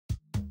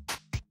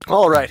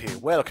Alrighty,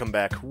 welcome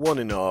back, one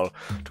and all,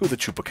 to the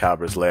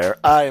Chupacabra's lair.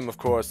 I am, of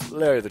course,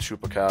 Larry the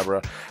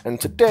Chupacabra, and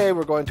today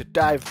we're going to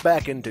dive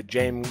back into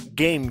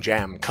Game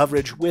Jam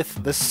coverage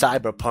with the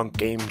Cyberpunk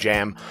Game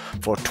Jam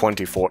for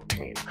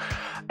 2014.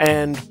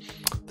 And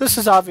this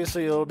is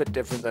obviously a little bit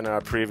different than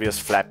our previous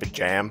Flappy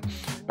Jam.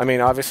 I mean,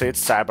 obviously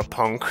it's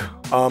Cyberpunk,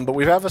 but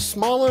we have a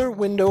smaller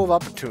window of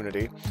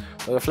opportunity.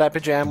 The Flappy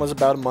Jam was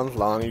about a month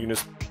long. You can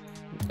just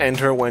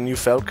enter when you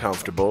felt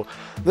comfortable.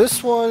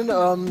 This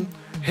one,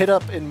 hit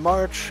up in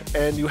March,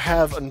 and you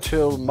have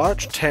until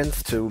March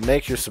 10th to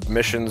make your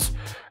submissions,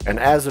 and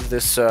as of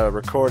this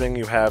recording,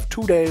 you have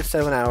 2 days,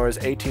 7 hours,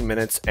 18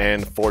 minutes,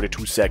 and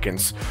 42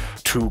 seconds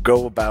to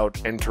go about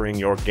entering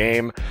your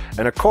game,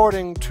 and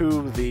according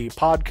to the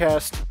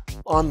podcast,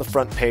 on the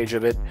front page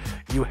of it,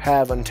 you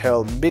have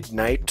until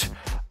midnight,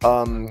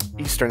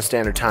 Eastern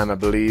Standard Time, I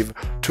believe,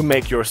 to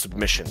make your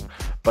submission.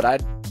 But I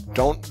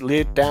don't lay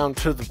it down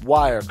to the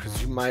wire,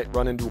 because you might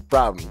run into a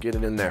problem. Get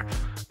it in there.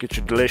 Get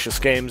your delicious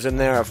games in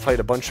there. I've played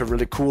a bunch of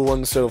really cool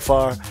ones so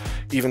far,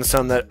 even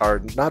some that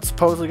are not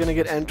supposedly going to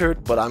get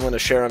entered, but I'm going to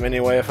share them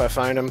anyway if I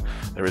find them.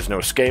 There is no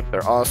escape.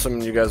 They're awesome,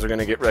 and you guys are going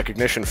to get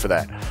recognition for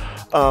that.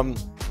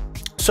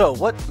 So,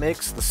 what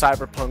makes the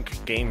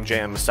Cyberpunk Game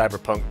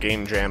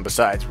Jam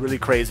besides really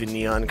crazy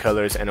neon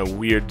colors and a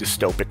weird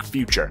dystopic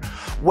future?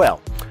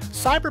 Well,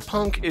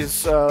 Cyberpunk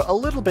is a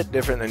little bit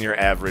different than your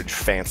average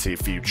fancy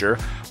future,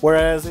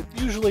 whereas it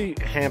usually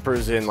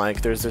hampers in,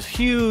 like, there's this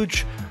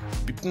huge,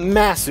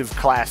 massive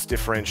class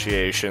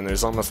differentiation.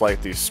 There's almost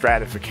like the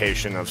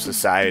stratification of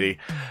society,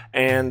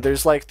 and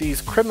there's like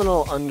these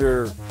criminal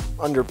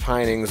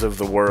underpinings of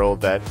the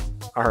world that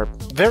are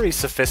very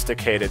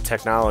sophisticated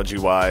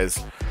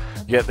technology-wise,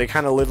 yet they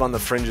kind of live on the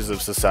fringes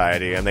of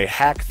society, and they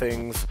hack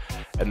things,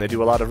 and they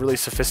do a lot of really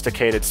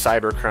sophisticated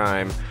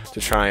cybercrime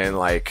to try and,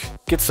 like,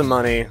 get some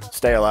money,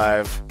 stay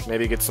alive,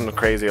 maybe get some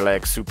crazy,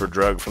 like, super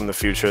drug from the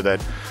future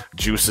that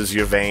juices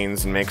your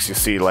veins and makes you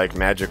see, like,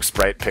 magic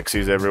sprite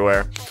pixies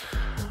everywhere.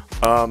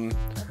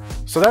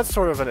 So that's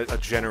sort of a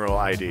general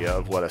idea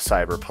of what a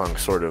cyberpunk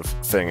sort of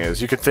thing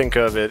is. You could think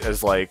of it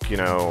as, like, you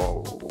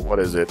know, what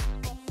is it?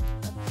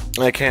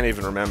 I can't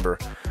even remember.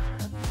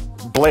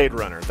 Blade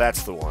Runner,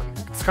 that's the one.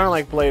 It's kind of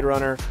like Blade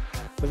Runner.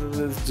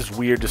 It's just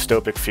weird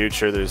dystopic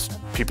future. There's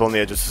people on the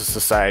edges of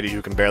society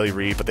who can barely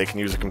read, but they can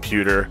use a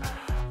computer.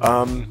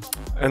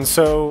 And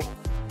so,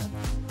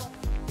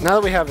 now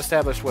that we have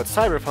established what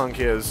cyberpunk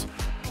is,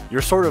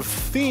 your sort of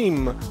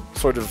theme,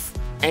 sort of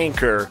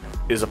anchor,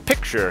 is a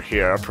picture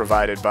here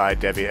provided by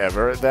Devi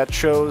Ever that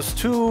shows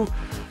two,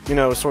 you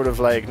know, sort of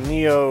like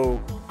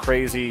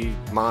neo-crazy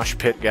mosh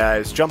pit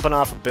guys jumping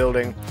off a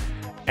building,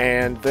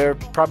 and they're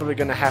probably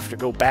going to have to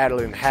go battle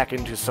and hack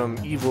into some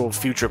evil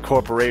future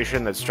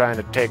corporation that's trying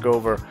to take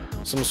over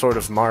some sort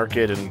of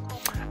market and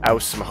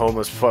oust some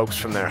homeless folks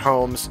from their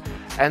homes,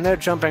 and they're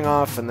jumping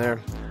off and they're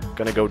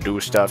gonna go do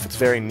stuff. It's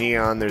very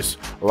neon. There's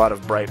a lot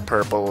of bright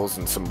purples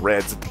and some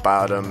reds at the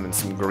bottom and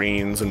some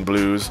greens and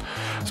blues.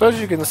 So as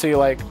you can see,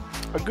 like,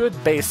 a good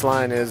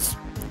baseline is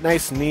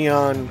nice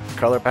neon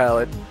color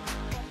palette.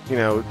 You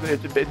know,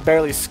 it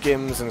barely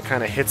skims and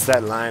kind of hits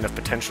that line of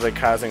potentially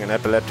causing an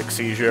epileptic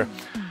seizure,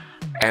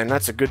 and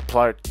that's a good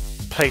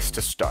place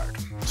to start.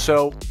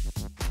 So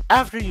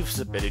after you've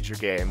submitted your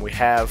game, we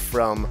have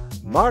from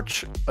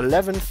March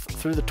 11th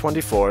through the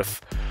 24th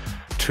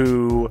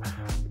to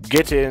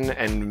get in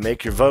and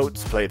make your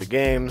votes, play the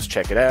games,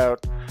 check it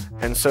out.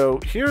 And so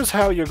here's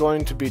how you're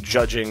going to be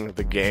judging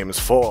the games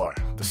for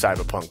the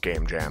Cyberpunk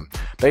Game Jam,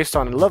 based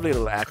on a lovely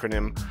little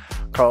acronym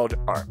called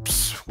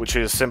ARPS, which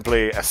is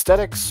simply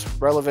Aesthetics,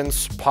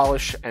 Relevance,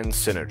 Polish, and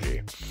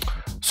Synergy.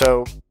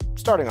 So,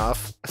 starting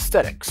off,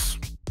 aesthetics.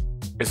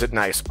 Is it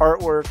nice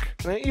artwork?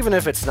 Even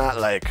if it's not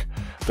like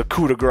the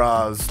coup de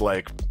grace,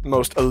 like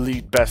most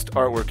elite best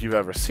artwork you've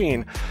ever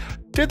seen,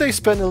 did they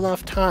spend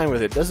enough time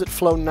with it? Does it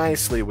flow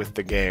nicely with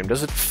the game?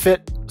 Does it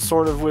fit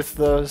sort of with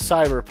the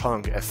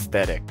cyberpunk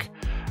aesthetic?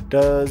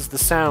 Does the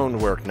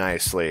sound work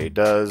nicely?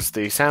 Does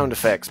the sound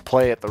effects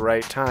play at the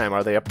right time?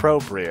 Are they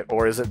appropriate?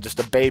 Or is it just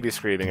a baby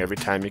screaming every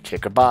time you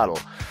kick a bottle?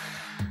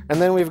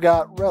 And then we've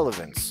got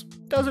relevance.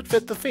 Does it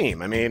fit the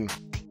theme? I mean,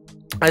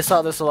 I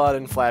saw this a lot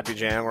in Flappy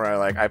Jam, where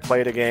I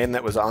played a game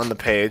that was on the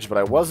page, but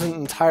I wasn't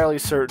entirely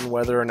certain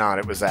whether or not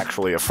it was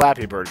actually a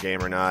Flappy Bird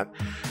game or not,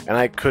 and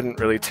I couldn't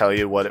really tell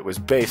you what it was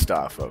based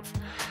off of.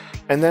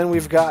 And then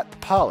we've got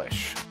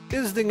polish.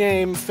 Is the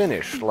game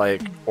finished,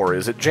 like, or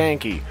is it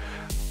janky?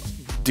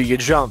 Do you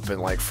jump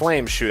and, like,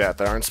 flames shoot out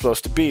that aren't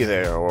supposed to be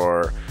there,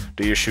 or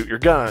do you shoot your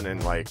gun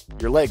and, like,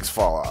 your legs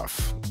fall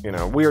off? You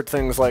know, weird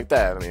things like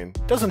that. I mean,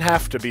 it doesn't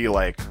have to be,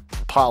 like,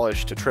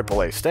 polished to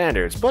AAA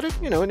standards, but it,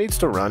 you know, it needs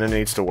to run and it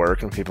needs to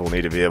work, and people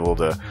need to be able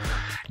to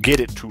get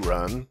it to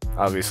run.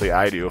 Obviously,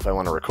 I do if I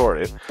want to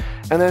record it.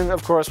 And then,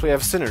 of course, we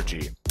have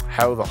synergy.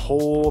 How the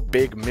whole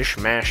big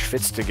mishmash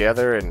fits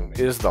together, and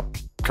is the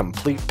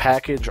complete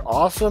package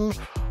awesome,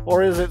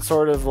 or is it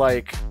sort of,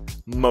 like,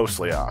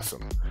 mostly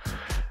awesome?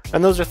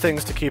 And those are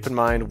things to keep in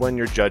mind when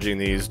you're judging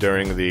these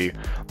during the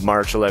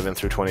March 11th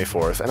through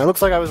 24th. And it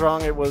looks like I was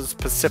wrong, it was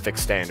Pacific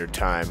Standard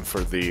Time for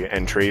the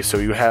entry, so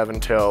you have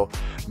until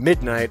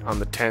midnight on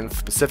the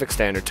 10th Pacific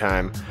Standard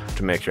Time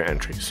to make your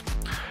entries.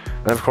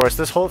 And of course,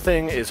 this whole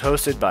thing is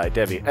hosted by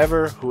Devi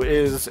Ever, who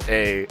is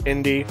a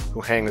indie who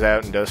hangs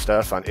out and does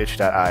stuff on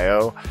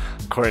itch.io.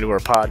 According to her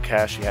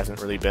podcast, she hasn't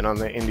really been on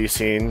the indie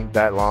scene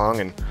that long,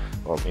 and,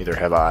 well, neither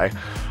have I,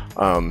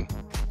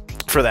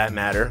 for that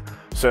matter.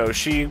 So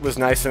she was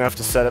nice enough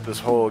to set up this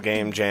whole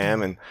game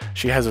jam, and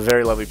she has a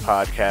very lovely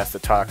podcast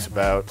that talks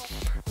about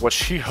what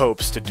she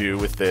hopes to do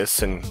with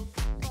this and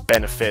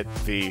benefit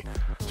the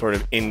sort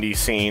of indie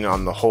scene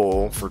on the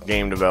whole for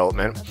game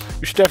development.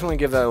 You should definitely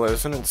give that a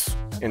listen. It's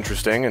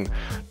interesting and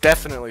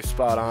definitely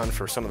spot on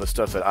for some of the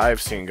stuff that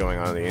I've seen going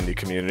on in the indie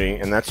community,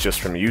 and that's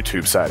just from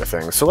YouTube side of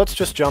things. So let's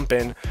just jump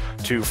in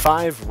to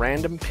 5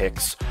 random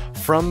picks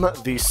from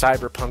the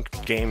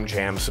Cyberpunk Game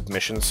Jam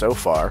submission so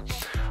far.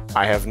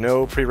 I have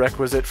no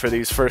prerequisite for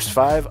these first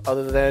 5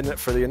 other than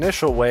for the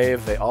initial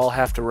wave they all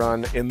have to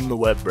run in the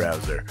web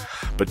browser.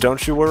 But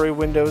don't you worry,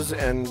 Windows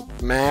and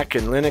Mac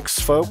and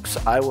Linux folks,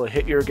 I will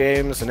hit your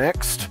games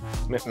next.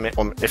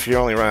 If you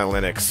only run on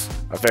Linux,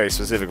 a very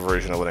specific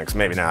version of Linux,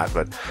 maybe not,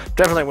 but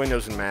definitely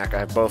Windows and Mac, I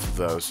have both of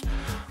those.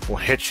 We'll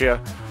hit you,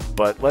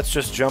 but let's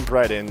just jump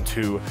right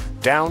into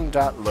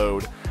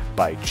DOWN.LOAD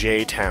by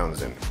Jay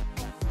Townsend.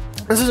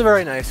 This is a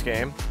very nice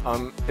game.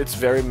 It's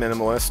very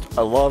minimalist.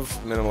 I love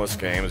minimalist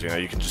games. You know,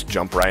 you can just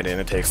jump right in.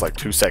 It takes like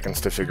 2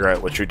 seconds to figure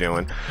out what you're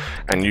doing,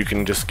 and you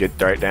can just get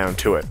right down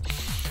to it.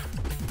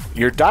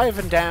 You're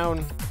diving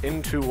down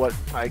into what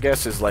I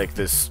guess is like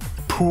this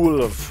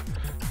pool of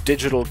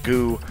digital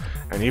goo,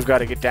 and you've got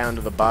to get down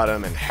to the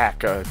bottom and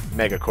hack a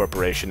mega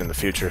corporation in the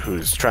future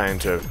who's trying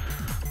to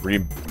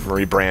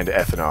rebrand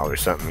ethanol or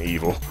something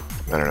evil.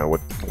 I don't know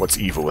what's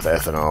evil with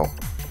ethanol.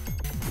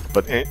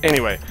 But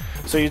anyway,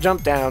 so you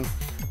jump down,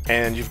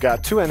 and you've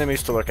got 2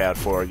 enemies to look out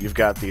for. You've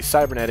got the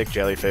cybernetic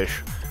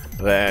jellyfish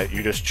that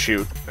you just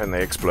shoot and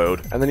they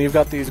explode, and then you've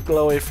got these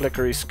glowy,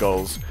 flickery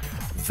skulls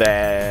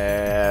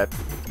that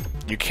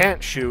you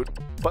can't shoot,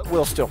 but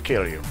will still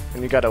kill you,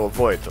 and you got to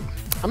avoid them.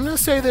 I'm gonna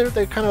say they're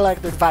kind of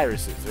like the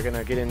viruses. They're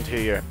gonna get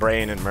into your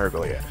brain and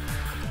murgle you.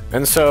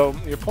 And so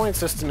your point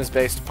system is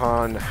based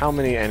upon how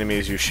many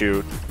enemies you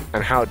shoot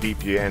and how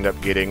deep you end up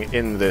getting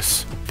in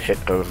this pit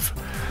of,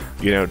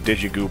 you know,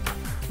 digigoop,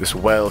 this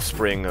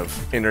wellspring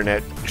of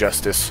internet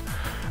justice.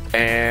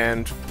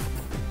 And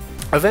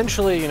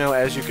eventually, you know,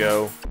 as you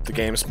go, the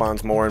game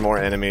spawns more and more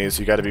enemies.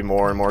 You got to be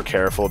more and more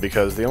careful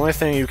because the only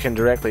thing you can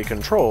directly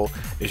control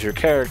is your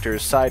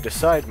character's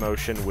side-to-side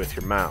motion with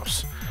your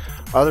mouse.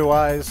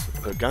 Otherwise,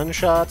 the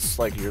gunshots,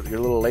 like your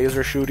little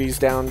laser shooties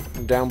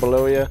down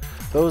below you,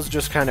 those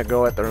just kind of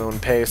go at their own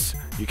pace.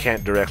 You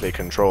can't directly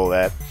control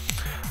that.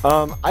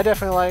 I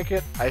definitely like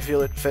it. I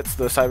feel it fits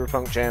the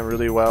Cyberpunk Jam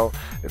really well.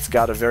 It's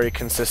got a very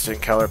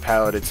consistent color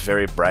palette. It's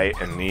very bright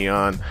and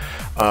neon.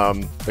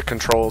 The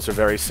controls are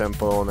very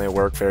simple and they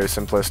work very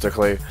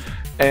simplistically.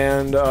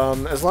 And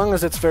as long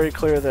as it's very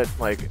clear that,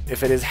 like,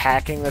 if it is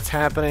hacking that's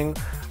happening,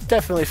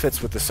 definitely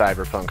fits with the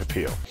Cyberpunk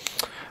appeal.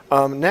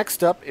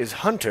 Next up is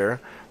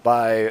Hunter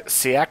by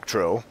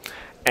Ciactro,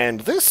 and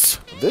this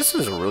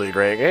is a really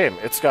great game.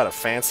 It's got a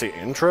fancy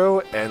intro,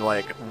 and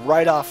like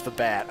right off the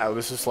bat, I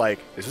was just like,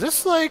 is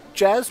this like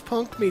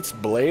Jazzpunk meets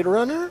Blade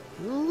Runner?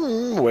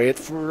 Wait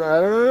for,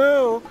 I don't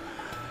know.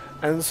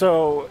 And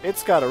so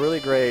it's got a really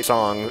great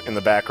song in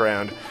the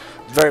background,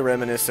 very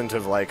reminiscent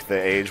of like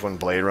the age when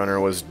Blade Runner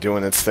was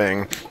doing its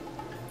thing.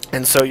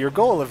 And so your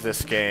goal of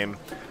this game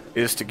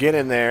is to get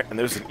in there, and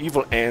there's an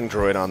evil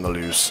android on the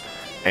loose,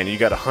 and you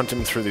gotta hunt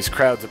him through these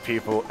crowds of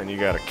people, and you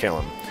gotta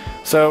kill him.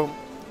 So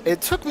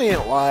it took me a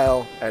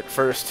while at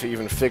first to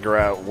even figure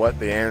out what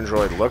the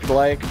android looked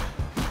like,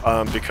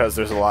 because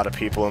there's a lot of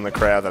people in the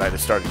crowd that I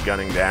just started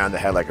gunning down that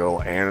had like a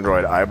little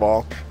android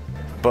eyeball.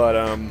 But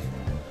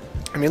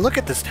I mean, look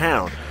at this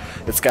town.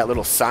 It's got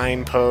little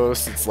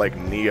signposts. It's like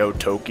Neo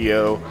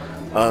Tokyo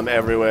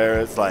everywhere.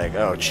 It's like,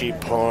 oh,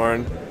 cheap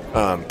porn,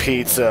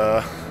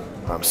 pizza,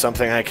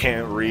 something I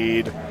can't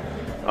read,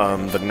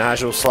 the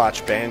Nigel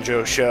Slotch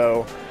Banjo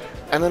Show.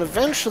 And then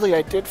eventually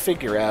I did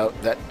figure out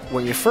that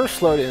when you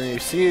first load in and you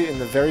see in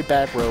the very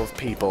back row of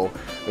people,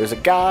 there's a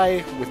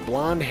guy with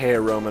blonde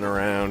hair roaming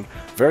around,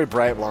 very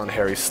bright blonde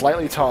hair. He's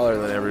slightly taller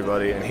than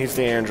everybody, and he's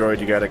the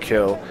android you gotta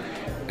kill.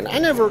 And I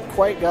never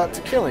quite got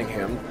to killing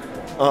him.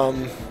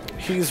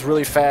 He's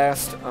really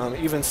fast,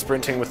 even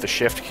sprinting with the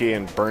shift key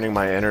and burning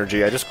my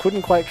energy. I just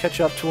couldn't quite catch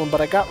up to him,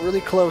 but I got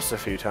really close a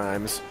few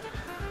times.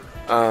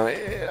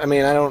 I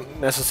mean, I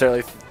don't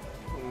necessarily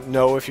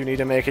know if you need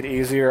to make it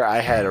easier. I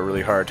had a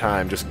really hard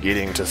time just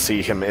getting to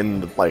see him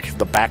in like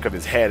the back of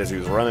his head as he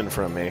was running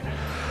from me.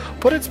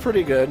 But it's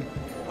pretty good.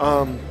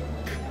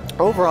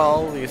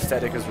 Overall, the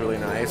aesthetic is really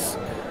nice.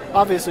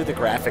 Obviously, the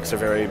graphics are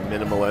very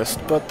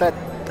minimalist, but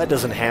that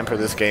doesn't hamper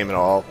this game at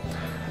all.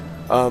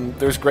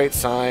 There's great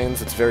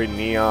signs. It's very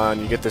neon.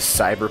 You get this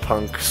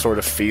cyberpunk sort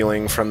of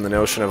feeling from the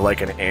notion of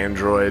like an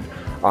android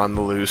on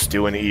the loose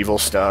doing evil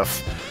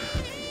stuff.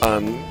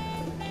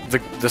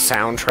 the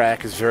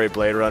soundtrack is very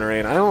Blade Runner-y,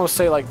 and I almost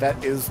say like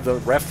that is the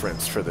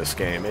reference for this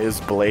game, is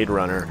Blade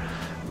Runner.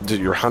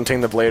 You're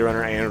hunting the Blade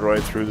Runner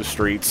android through the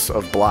streets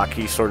of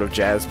blocky, sort of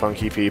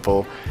jazz-punky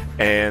people,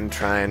 and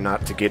trying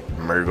not to get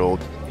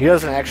murgled. He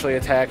doesn't actually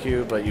attack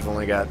you, but you've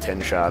only got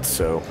 10 shots,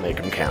 so make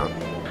them count.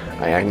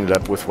 I ended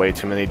up with way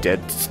too many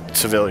dead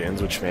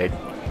civilians, which made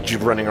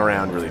running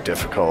around really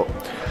difficult.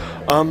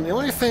 The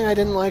only thing I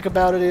didn't like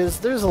about it is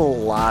there's a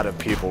lot of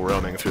people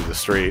roaming through the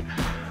street.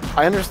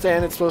 I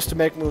understand it's supposed to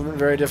make movement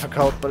very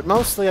difficult, but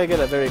mostly I get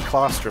a very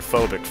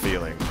claustrophobic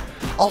feeling.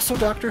 Also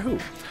Doctor Who.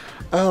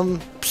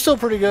 Still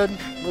pretty good.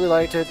 Really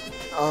liked it.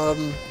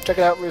 Check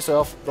it out for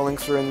yourself. The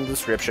links are in the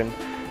description.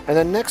 And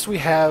then next we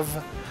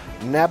have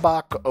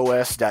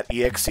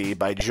nakobOS.exe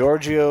by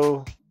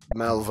Giorgio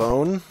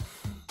Malvone.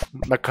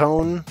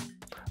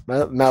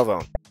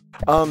 Malvone.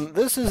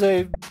 This is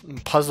a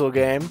puzzle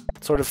game.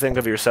 Sort of think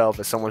of yourself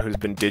as someone who's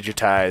been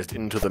digitized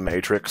into the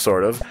Matrix,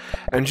 sort of.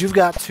 And you've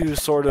got to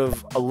sort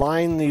of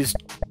align these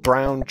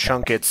brown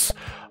chunkets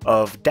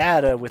of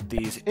data with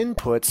these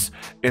inputs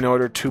in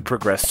order to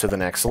progress to the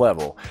next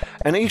level.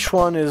 And each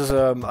one is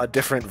a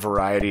different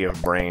variety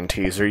of brain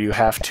teaser. You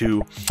have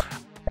to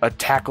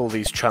tackle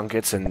these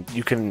chunkets, and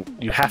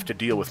you have to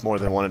deal with more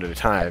than one at a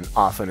time,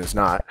 often as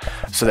not,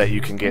 so that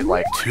you can get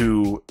like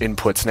 2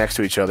 inputs next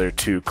to each other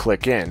to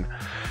click in.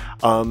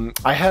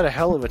 I had a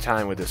hell of a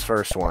time with this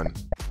first one.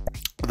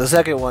 The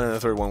second one and the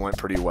third one went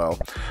pretty well.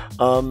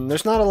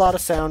 There's not a lot of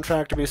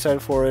soundtrack to be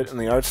said for it, and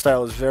the art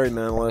style is very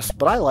minimalist,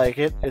 but I like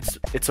it.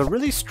 It's a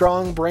really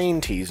strong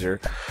brain teaser,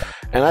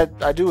 and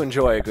I do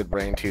enjoy a good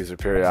brain teaser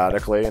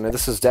periodically, and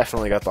this has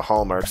definitely got the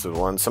hallmarks of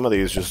one. Some of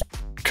these just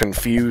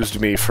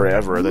confused me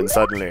forever, then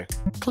suddenly,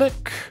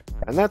 click!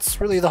 And that's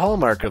really the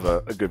hallmark of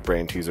a good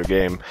brain teaser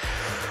game.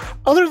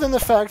 Other than the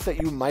fact that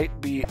you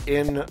might be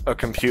in a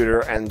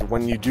computer, and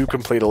when you do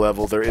complete a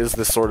level, there is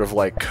this sort of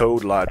like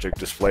code logic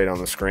displayed on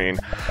the screen.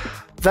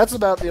 That's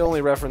about the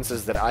only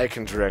references that I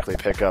can directly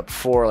pick up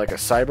for like a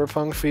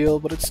cyberpunk feel,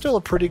 but it's still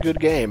a pretty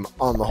good game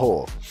on the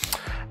whole.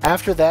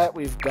 After that,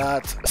 we've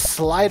got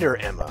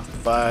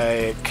SliderEmma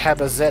by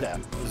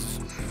Cabazetta.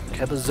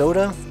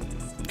 Cabazota.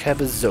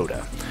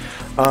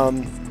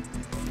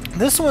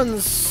 This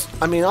one's,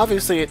 I mean,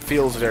 obviously it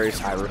feels very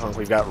cyberpunk.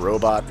 We've got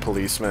robot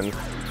policemen.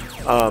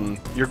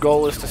 Your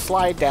goal is to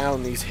slide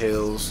down these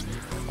hills,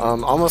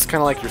 almost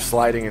kind of like you're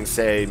sliding in,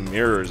 say,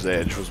 Mirror's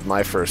Edge was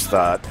my first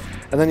thought.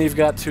 And then you've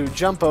got to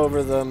jump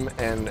over them,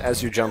 and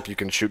as you jump you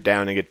can shoot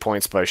down and get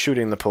points by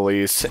shooting the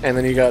police, and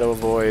then you got to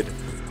avoid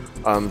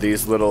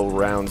these little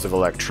rounds of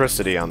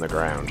electricity on the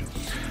ground.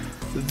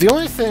 The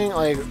only thing,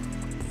 like,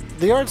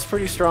 the art's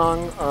pretty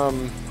strong.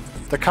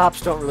 The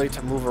cops don't really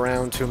move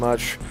around too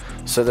much,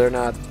 so they're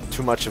not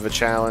too much of a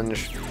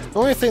challenge. The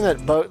only thing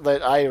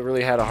that I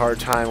really had a hard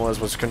time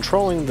was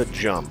controlling the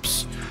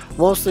jumps.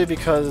 Mostly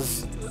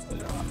because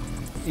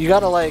you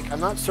gotta, like, I'm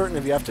not certain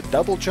if you have to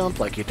double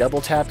jump, like you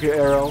double tap your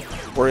arrow,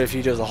 or if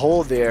you just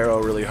hold the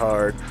arrow really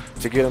hard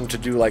to get them to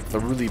do like the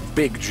really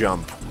big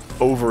jump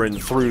over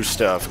and through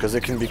stuff, because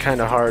it can be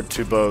kind of hard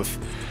to both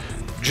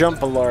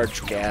jump a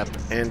large gap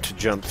and to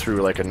jump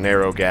through like a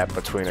narrow gap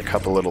between a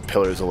couple little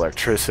pillars of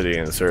electricity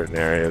in certain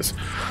areas.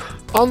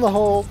 On the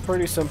whole,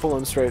 pretty simple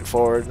and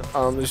straightforward.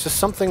 There's just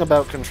something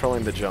about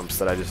controlling the jumps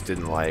that I just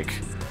didn't like.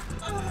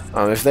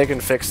 If they can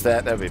fix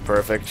that, that'd be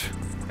perfect.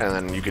 And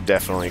then you could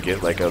definitely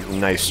get like a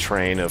nice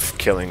train of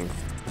killing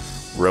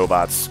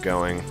robots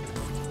going.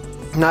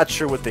 Not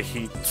sure what the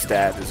heat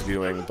stat is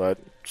doing, but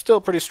still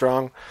pretty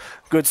strong.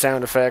 Good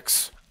sound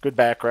effects, good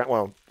background.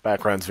 Well,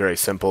 background's very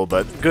simple,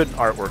 but good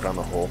artwork on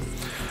the whole.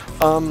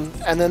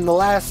 And then the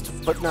last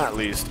but not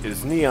least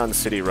is Neon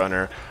City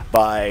Runner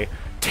by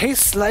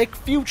Tastes Like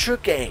Future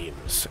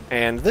Games.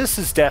 And this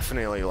is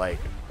definitely like,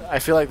 I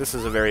feel like this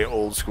is a very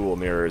old school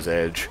Mirror's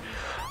Edge.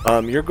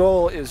 Your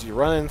goal is you're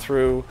running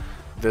through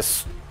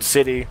this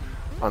city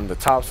on the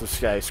tops of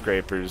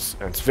skyscrapers,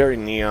 and it's very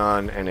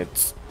neon, and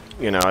it's,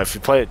 you know, if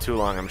you play it too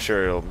long, I'm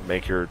sure it'll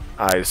make your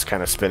eyes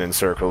kind of spin in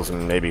circles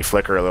and maybe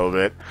flicker a little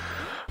bit.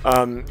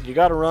 You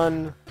gotta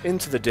run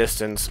into the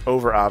distance,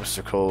 over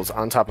obstacles,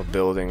 on top of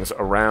buildings,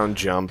 around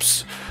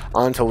jumps,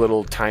 onto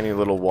little tiny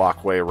little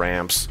walkway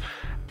ramps,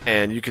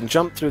 and you can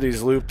jump through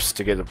these loops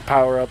to get a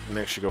power-up that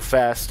makes you go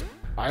fast.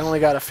 I only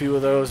got a few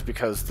of those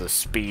because the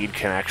speed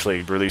can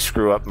actually really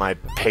screw up my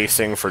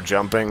pacing for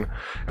jumping,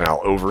 and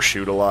I'll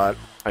overshoot a lot.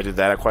 I did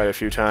that quite a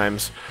few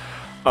times.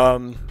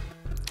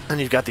 And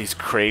you've got these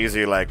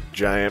crazy, like,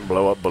 giant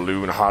blow-up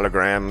balloon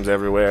holograms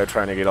everywhere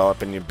trying to get all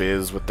up in your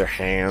biz with their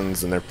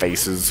hands and their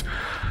faces.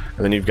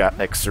 And then you've got,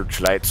 like,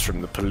 searchlights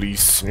from the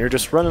police, and you're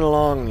just running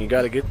along, and you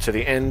gotta get to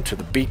the end, to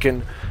the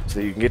beacon, so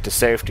that you can get to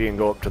safety and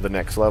go up to the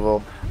next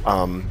level.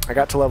 I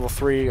got to level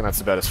 3, and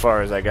that's about as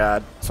far as I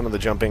got. Some of the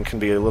jumping can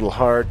be a little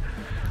hard.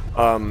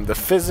 The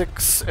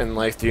physics and,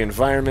 like, the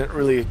environment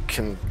really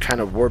can kind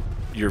of warp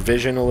your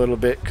vision a little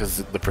bit, because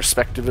the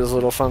perspective is a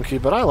little funky,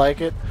 but I like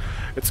it.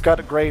 It's got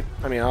a great,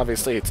 I mean,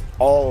 obviously it's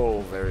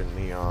all very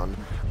neon,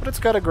 but it's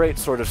got a great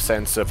sort of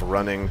sense of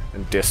running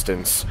and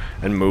distance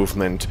and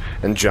movement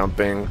and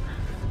jumping.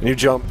 And you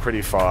jump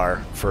pretty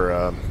far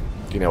for,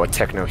 you know, a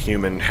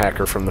techno-human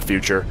hacker from the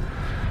future.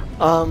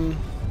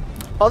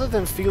 Other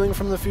than feeling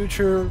from the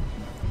future,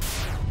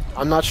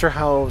 I'm not sure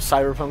how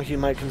cyberpunk you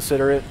might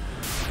consider it,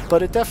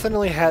 but it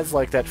definitely has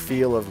like that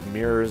feel of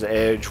Mirror's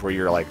Edge, where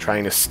you're like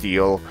trying to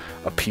steal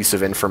a piece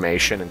of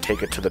information and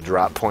take it to the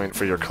drop point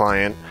for your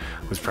client,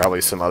 who's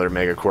probably some other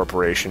mega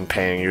corporation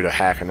paying you to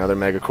hack another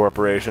mega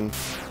corporation.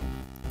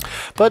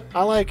 But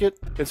I like it.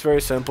 It's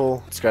very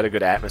simple. It's got a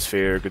good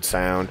atmosphere, good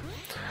sound,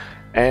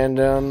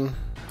 and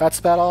that's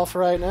about all for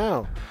right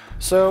now.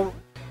 So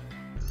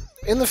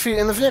in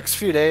the next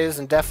few days,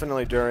 and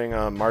definitely during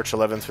March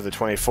 11th through the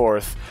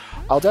 24th,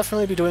 I'll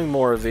definitely be doing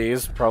more of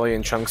these, probably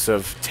in chunks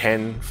of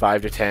 10,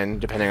 5 to 10,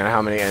 depending on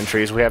how many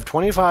entries. We have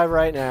 25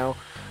 right now,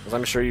 as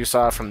I'm sure you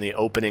saw from the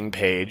opening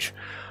page.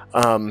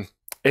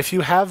 If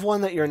you have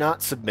one that you're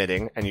not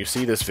submitting and you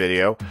see this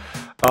video,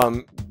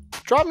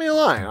 drop me a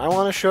line. I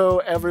want to show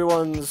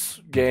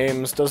everyone's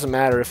games. Doesn't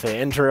matter if they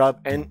end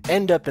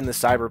up in the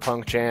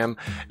Cyberpunk Jam.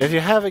 If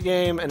you have a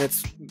game and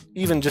it's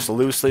even just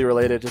loosely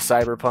related to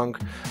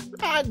Cyberpunk,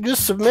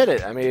 just submit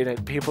it. I mean,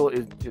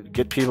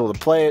 get people to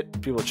play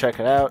it, people check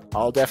it out.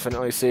 I'll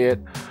definitely see it.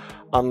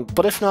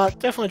 But if not,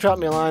 definitely drop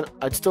me a line.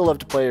 I'd still love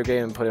to play your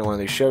game and put it in one of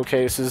these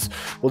showcases.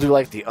 We'll do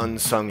like the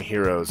unsung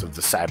heroes of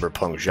the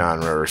cyberpunk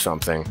genre or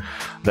something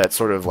that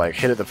sort of like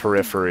hit at the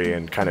periphery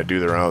and kind of do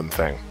their own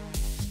thing.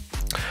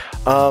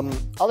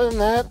 Other than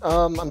that,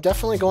 I'm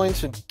definitely going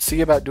to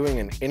see about doing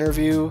an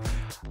interview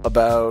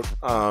about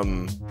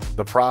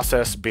the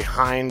process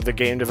behind the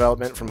game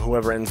development from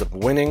whoever ends up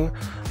winning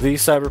the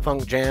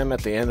Cyberpunk Jam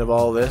at the end of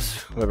all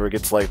this. Whoever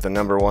gets like the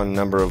 #1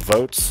 number of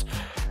votes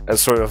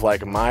as sort of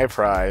like my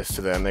prize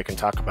to them. They can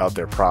talk about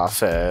their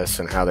process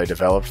and how they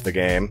developed the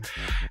game.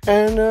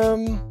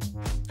 And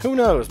who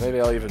knows, maybe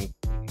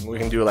we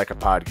can do like a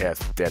podcast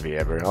with Devi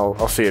Ever.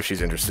 I'll see if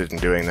she's interested in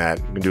doing that.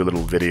 We can do a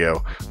little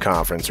video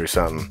conference or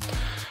something.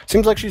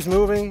 Seems like she's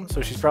moving,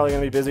 so she's probably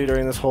going to be busy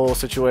during this whole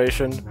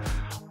situation.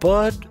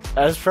 But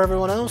as for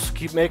everyone else,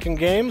 keep making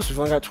games. We've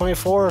only got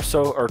 24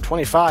 or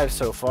 25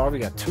 so far. We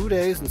got 2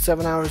 days and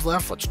 7 hours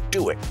left. Let's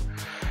do it.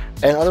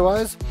 And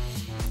otherwise,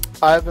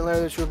 I've been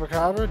Larry the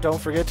Chupacabra.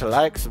 Don't forget to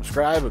like,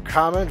 subscribe, and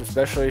comment,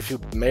 especially if you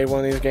made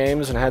one of these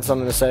games and had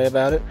something to say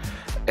about it.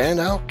 And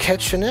I'll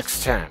catch you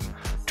next time.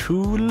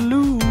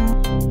 Toodaloo!